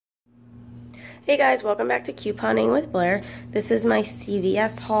Hey guys, welcome back to Couponing with Blair. This is my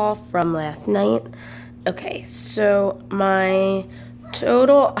CVS haul from last night. Okay, so my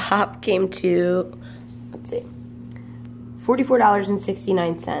total op came to, let's see,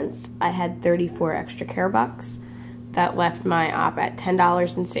 $44.69. I had 34 extra care bucks. That left my op at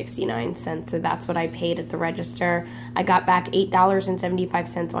 $10.69, so that's what I paid at the register. I got back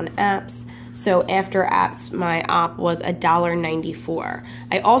 $8.75 on apps, so after apps, my op was $1.94.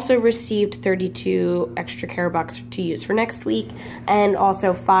 I also received 32 extra care bucks to use for next week, and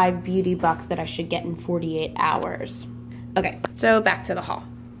also 5 beauty bucks that I should get in 48 hours. Okay, so back to the haul.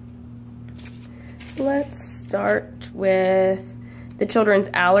 Let's start with the children's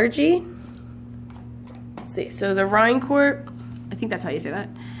allergy. See, so the Rhincourt, I think that's how you say that.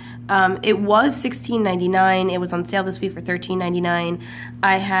 It was $16.99. It was on sale this week for $13.99.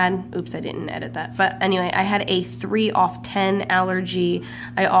 I had, oops, I didn't edit that. But anyway, I had a 3 off 10 allergy.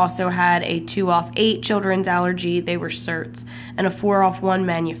 I also had a 2 off 8 children's allergy. They were certs. And a 4 off 1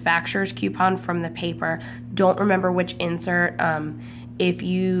 manufacturer's coupon from the paper. Don't remember which insert. If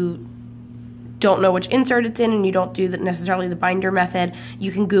you don't know which insert it's in and you don't do necessarily the binder method,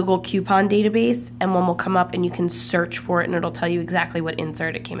 you can Google coupon database and one will come up and you can search for it and it'll tell you exactly what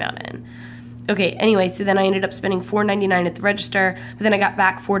insert it came out in. Okay, anyway, so then I ended up spending $4.99 at the register, but then I got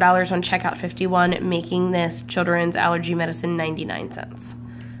back $4 on checkout 51, making this children's allergy medicine 99 cents.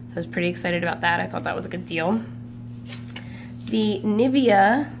 So I was pretty excited about that. I thought that was a good deal. The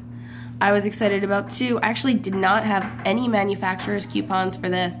Nivea, I was excited about too. I actually did not have any manufacturer's coupons for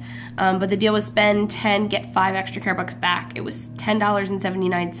this, but the deal was spend 10, get 5 extra care bucks back. It was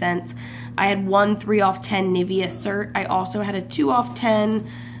 $10.79. I had one 3 off 10 Nivea cert. I also had a 2 off 10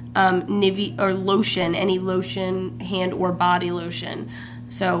 Nivea or lotion, any lotion, hand or body lotion.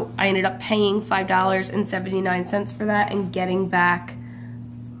 So I ended up paying $5.79 for that and getting back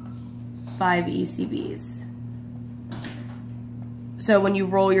 5 ECBs. So when you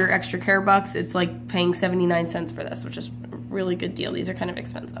roll your extra care bucks, it's like paying 79 cents for this, which is a really good deal. These are kind of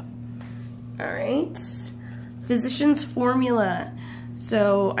expensive. All right, Physicians Formula.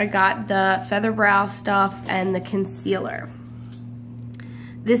 So I got the Feather Brow stuff and the concealer.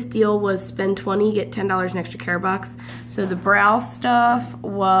 This deal was spend 20, get $10 in extra care bucks. So the brow stuff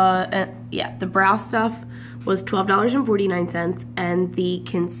was, the brow stuff was $12.49, and the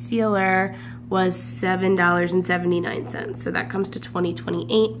concealer was $7.79, so that comes to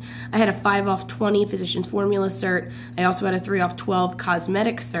 $20.28. I had a 5 off 20 Physicians Formula cert. I also had a 3 off 12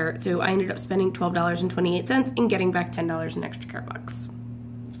 cosmetic cert, so I ended up spending $12.28 and getting back $10 in extra care bucks.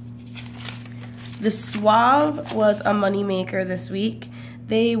 The Suave was a moneymaker this week.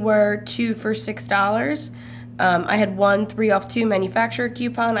 They were 2 for $6. I had one 3 off 2 manufacturer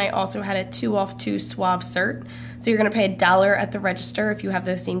coupon. I also had a 2 off 2 Suave cert. So you're gonna pay $1 at the register if you have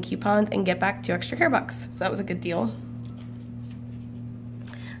those same coupons and get back 2 extra care bucks. So that was a good deal.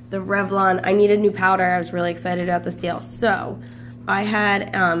 The Revlon, I needed new powder. I was really excited about this deal. So I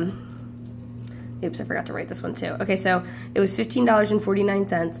had, oops, I forgot to write this one too. Okay, so it was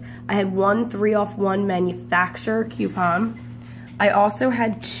 $15.49. I had one 3 off 1 manufacturer coupon. I also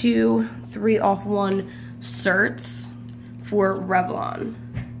had 2 3 off 1 certs for Revlon.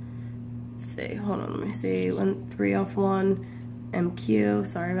 Let's see, hold on, let me see. 3 off 1 MQ,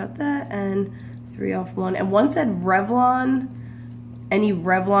 sorry about that, and 3 off 1. And one said Revlon, and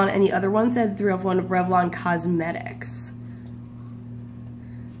the other one said 3 off 1 Revlon Cosmetics.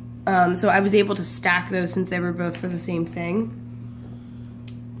 So I was able to stack those since they were both for the same thing.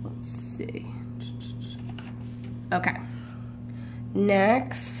 Let's see. Okay.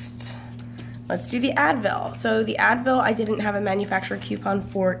 Next, let's do the Advil. So the Advil, I didn't have a manufacturer coupon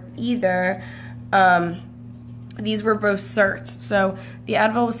for either. These were both certs. So the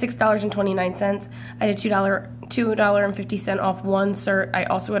Advil was $6.29. I had a $2.50 off one cert. I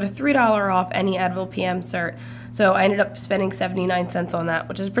also had a $3 off any Advil PM cert. So I ended up spending 79 cents on that,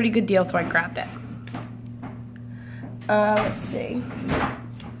 which is a pretty good deal, so I grabbed it. Let's see.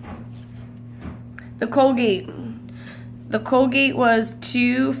 The Colgate. The Colgate was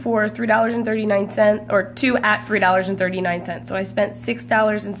 2 for $3.39, or 2 at $3.39. So I spent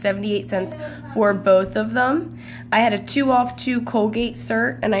 $6.78 for both of them. I had a 2 off 2 Colgate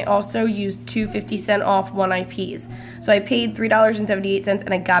cert, and I also used 2 50-cent off 1 IPs. So I paid $3.78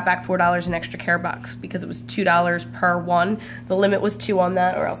 and I got back $4 in extra care bucks because it was $2 per one. The limit was 2 on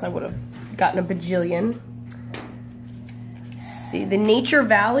that, or else I would have gotten a bajillion. Let's see, the Nature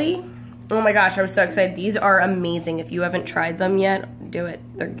Valley. Oh my gosh, I was so excited. These are amazing. If you haven't tried them yet, do it.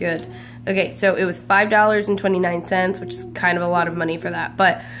 They're good. Okay, so it was $5.29, which is kind of a lot of money for that.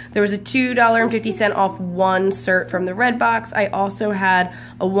 But there was a $2.50 off one cert from the Red Box. I also had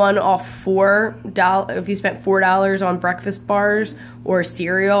a one off $4 if you spent $4 on breakfast bars or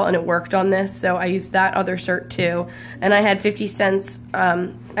cereal, and it worked on this. So I used that other cert too. And I had 50 cents. I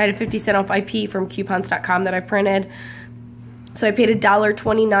had a 50 cent off IP from coupons.com that I printed. So I paid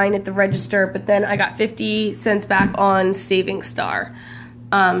 $1.29 at the register, but then I got 50 cents back on Saving Star.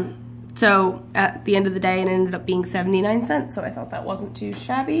 So at the end of the day, it ended up being 79 cents. So I thought that wasn't too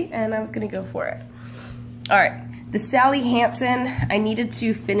shabby, and I was going to go for it. All right, the Sally Hansen, I needed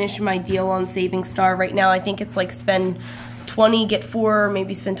to finish my deal on Saving Star. Right now, I think it's like spend 20, get 4, or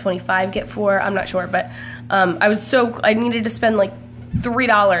maybe spend 25, get 4. I'm not sure, but I needed to spend like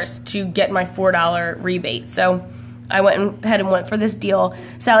 $3 to get my $4 rebate. So I went ahead and went for this deal.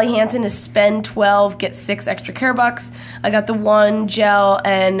 Sally Hansen is spend 12, get 6 extra care bucks. I got the one gel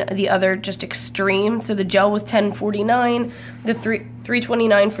and the other just extreme. So the gel was $10.49, the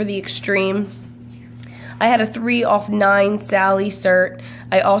 $3.29 for the extreme. I had a 3 off 9 Sally cert.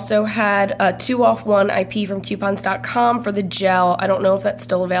 I also had a 2 off 1 IP from coupons.com for the gel. I don't know if that's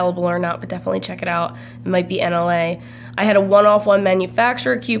still available or not, but definitely check it out. It might be NLA. I had a 1 off 1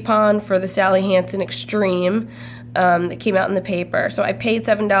 manufacturer coupon for the Sally Hansen Extreme. That came out in the paper. So I paid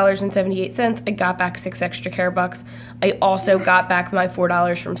 $7.78. I got back 6 extra care bucks. I also got back my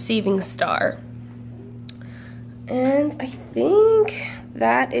 $4 from Saving Star. And I think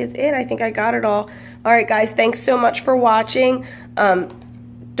that is it. I think I got it all. All right, guys, thanks so much for watching.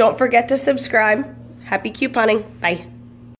 Don't forget to subscribe. Happy couponing. Bye.